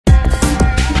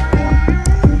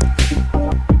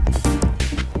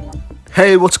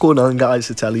Hey, what's going on guys,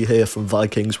 it's Ellie here from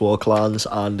Vikings War Clans,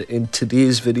 and in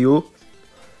today's video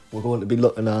we're going to be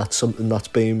looking at something that's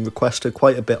been requested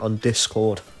quite a bit on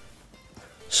Discord.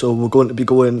 So we're going to be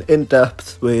going in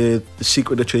depth with the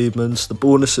secret achievements, the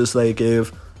bonuses they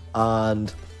give, and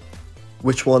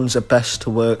which ones are best to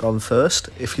work on first.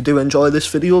 If you do enjoy this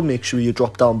video, make sure you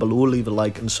drop down below, leave a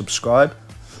like and subscribe.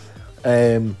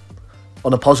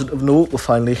 On a positive note, we'll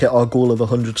finally hit our goal of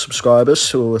 100 subscribers,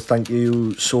 so thank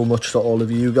you so much to all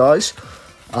of you guys.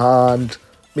 And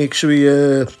make sure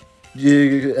you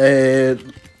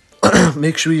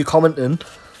make sure you're commenting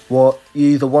what you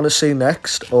either want to see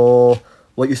next or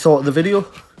what you thought of the video.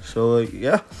 So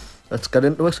yeah, let's get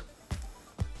into it.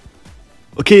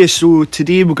 Okay, so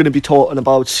today we're going to be talking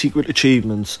about secret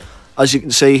achievements. As you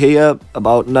can see here,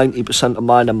 about 90% of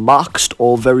mine are maxed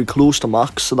or very close to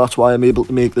max, so that's why I'm able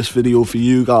to make this video for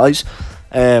you guys.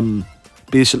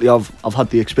 Basically, I've had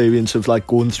the experience of like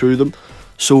going through them.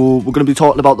 So we're going to be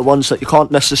talking about the ones that you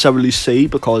can't necessarily see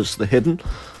because they're hidden,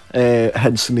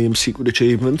 hence the name secret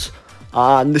achievements.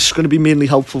 And this is going to be mainly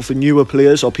helpful for newer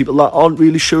players or people that aren't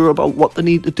really sure about what they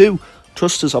need to do.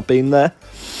 Trust us, I've been there.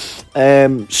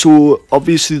 So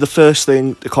obviously the first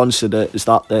thing to consider is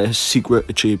that they're secret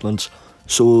achievements.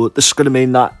 So this is going to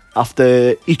mean that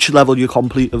after each level you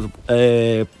complete of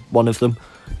one of them,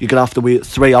 you're going to have to wait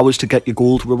 3 hours to get your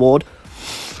gold reward.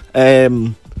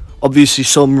 Obviously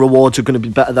some rewards are going to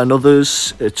be better than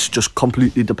others. It's just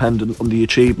completely dependent on the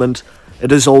achievement.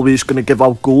 It is always going to give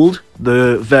out gold.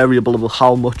 The variable of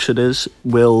how much it is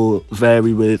will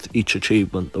vary with each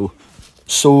achievement though.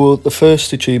 So the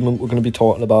first achievement we're going to be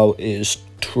talking about is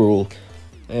Troll.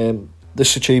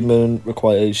 This achievement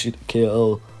requires you to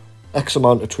kill X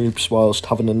amount of troops whilst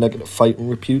having a negative fighting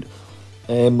repute.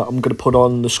 I'm going to put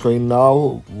on the screen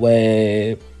now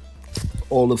where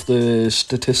all of the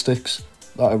statistics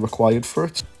that are required for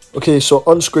it. Okay, so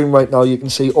on screen right now you can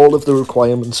see all of the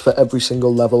requirements for every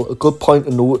single level. A good point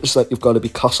to note is that you've got to be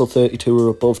Castle 32 or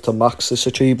above to max this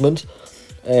achievement.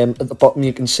 At the bottom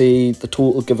you can see the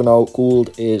total given out gold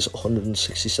is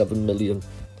 167 million.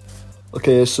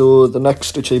 Okay, so the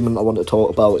next achievement I want to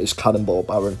talk about is Cannonball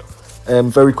Baron.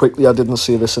 Very quickly, I didn't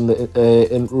see this in the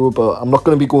intro, but I'm not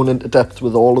going to be going into depth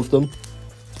with all of them.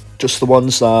 Just the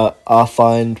ones that I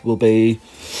find will be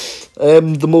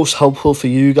the most helpful for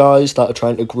you guys that are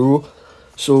trying to grow.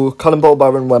 So Cannonball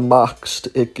Baron, when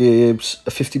maxed, it gives a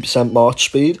 50% march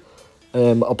speed.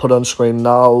 I'll put on screen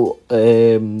now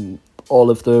all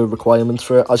of the requirements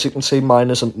for it. As you can see,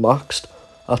 mine isn't maxed.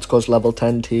 That's because level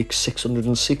 10 takes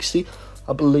 660,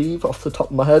 I believe, off the top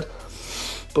of my head.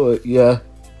 But yeah,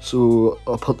 so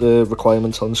I'll put the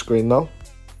requirements on screen now.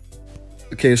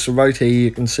 Okay, so right here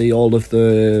you can see all of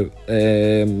the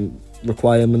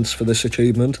requirements for this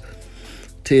achievement.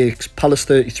 Takes Palace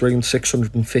 33 and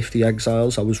 650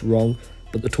 exiles. I was wrong,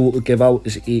 but the total give out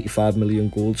is 85 million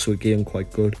gold, so again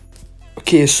quite good.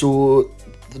 Okay, so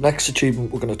the next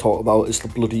achievement we're going to talk about is the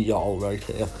Bloody Jarl right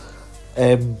here.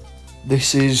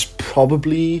 This is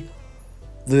probably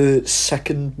the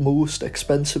second most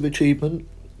expensive achievement.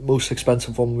 Most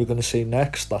expensive one we're going to see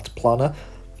next, that's Planner.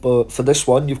 But for this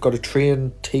one, you've got to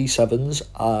train T7s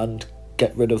and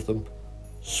get rid of them.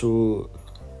 So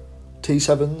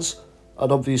T7s,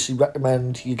 I'd obviously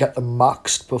recommend you get them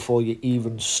maxed before you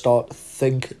even start to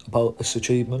think about this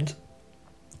achievement.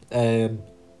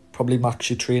 Probably max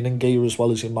your training gear as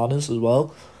well as your manners as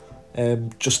well,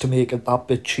 just to make it that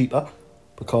bit cheaper,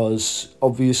 because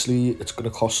obviously it's going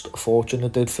to cost a fortune.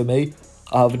 It did for me.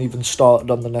 I haven't even started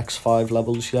on the next 5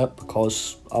 levels yet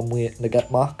because I'm waiting to get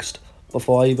maxed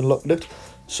before I even look at it.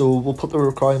 So we'll put the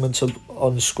requirements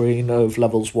on screen of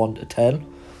levels 1 to 10,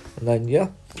 and then yeah.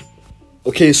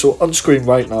 Okay, so on screen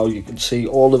right now you can see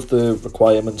all of the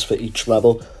requirements for each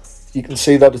level. You can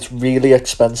see that it's really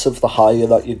expensive the higher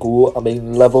that you go. I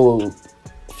mean, level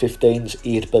 15's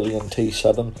 8 billion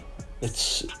T7.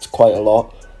 It's quite a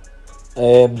lot.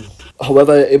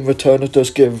 However, in return it does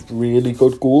give really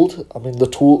good gold. I mean, the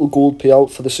total gold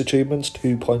payout for this achievement is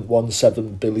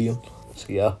 2.17 billion. So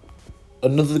yeah.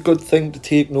 Another good thing to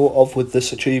take note of with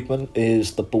this achievement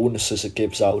is the bonuses it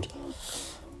gives out.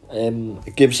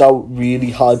 It gives out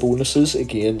really high bonuses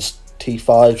against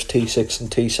T5s, T6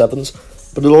 and T7s.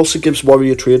 But it also gives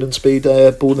warrior training speed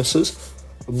bonuses,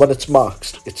 and when it's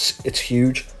maxed, it's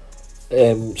huge.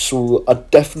 So I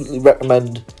definitely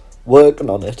recommend working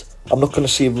on it. I'm not going to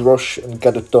say rush and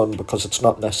get it done because it's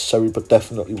not necessary, but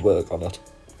definitely work on it.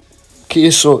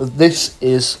 Okay, so this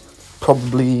is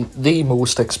probably the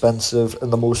most expensive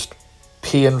and the most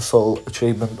painful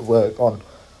achievement to work on.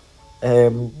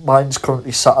 Mine's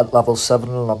currently sat at level 7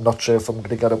 and I'm not sure if I'm going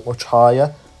to get it much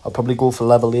higher. I'll probably go for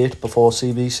level 8 before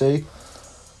CVC.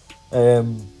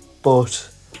 But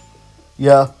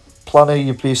yeah, planner,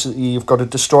 you've got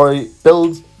to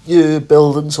build your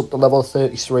buildings up to level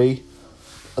 33,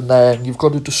 and then you've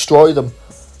got to destroy them,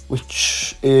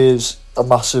 which is a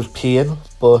massive pain.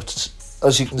 But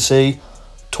as you can see,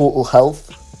 total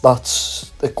health,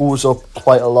 it goes up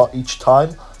quite a lot each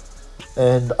time,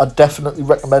 and I definitely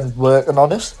recommend working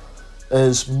on it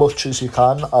as much as you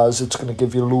can, as it's going to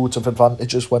give you loads of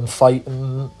advantages when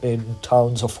fighting in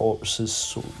towns or fortresses.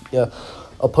 So yeah,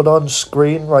 I'll put on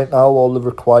screen right now all the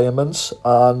requirements,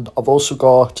 and I've also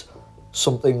got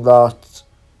something that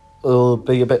will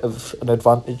be a bit of an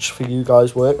advantage for you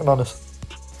guys working on it.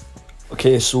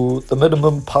 Okay, so the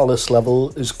minimum palace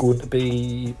level is going to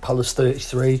be palace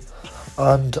 33,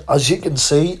 and as you can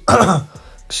see,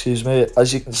 excuse me,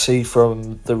 as you can see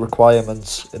from the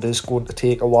requirements, it is going to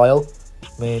take a while.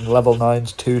 I mean, level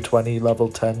 9's 220, level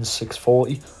 10's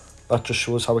 640. That just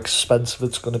shows how expensive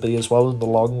it's going to be as well in the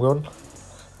long run.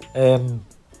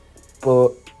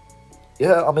 But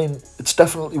yeah, I mean, it's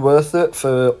definitely worth it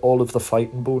for all of the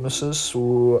fighting bonuses.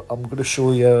 So I'm going to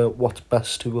show you what's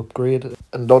best to upgrade.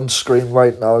 And on screen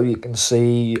right now, you can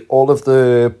see all of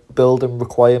the building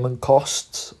requirement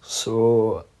costs.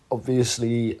 So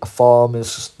obviously a farm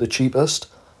is the cheapest.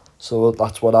 So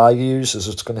that's what I use, as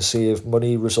it's going to save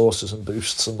money, resources and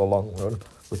boosts in the long run,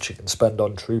 which you can spend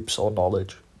on troops or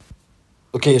knowledge.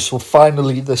 Okay, so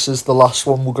finally, this is the last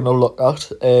one we're going to look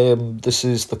at. This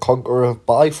is the Conqueror of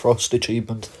Bifrost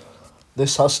achievement.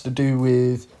 This has to do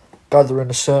with gathering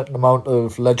a certain amount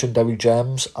of legendary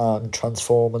gems and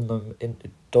transforming them into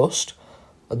dust,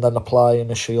 and then applying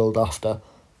a shield after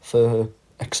for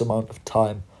X amount of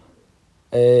time.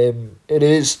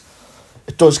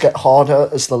 It does get harder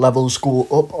as the levels go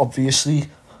up, obviously.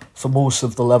 For most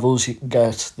of the levels, you can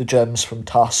get the gems from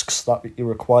tasks that you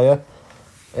require.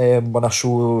 When I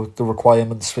show the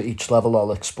requirements for each level,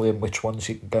 I'll explain which ones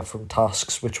you can get from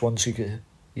tasks, which ones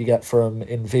you get from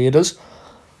invaders.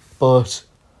 But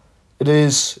it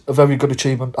is a very good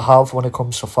achievement to have when it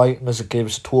comes to fighting, as it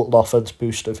gives a total offense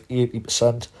boost of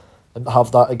 80%, and to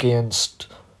have that against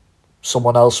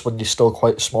someone else when you're still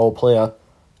quite a small player,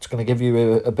 it's going to give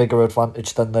you a bigger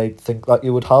advantage than they think that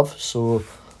you would have. So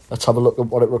let's have a look at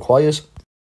what it requires.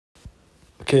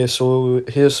 Okay, so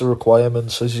here's the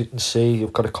requirements. As you can see,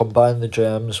 you've got to combine the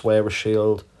gems, wear a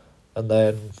shield, and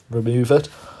then remove it.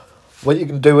 What you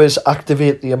can do is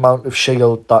activate the amount of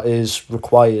shield that is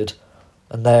required,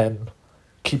 and then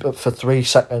keep it for 3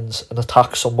 seconds and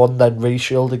attack someone, then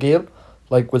re-shield again,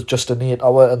 like with just an 8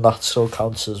 hour, and that still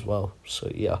counts as well.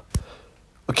 So yeah.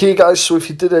 Okay guys, so if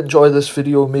you did enjoy this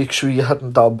video, make sure you're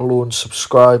heading down below and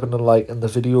subscribing and liking the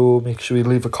video. Make sure you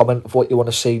leave a comment of what you want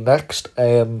to see next.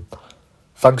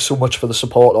 Thanks so much for the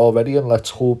support already, and let's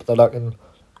hope that I can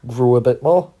grow a bit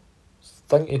more.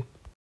 Thank you.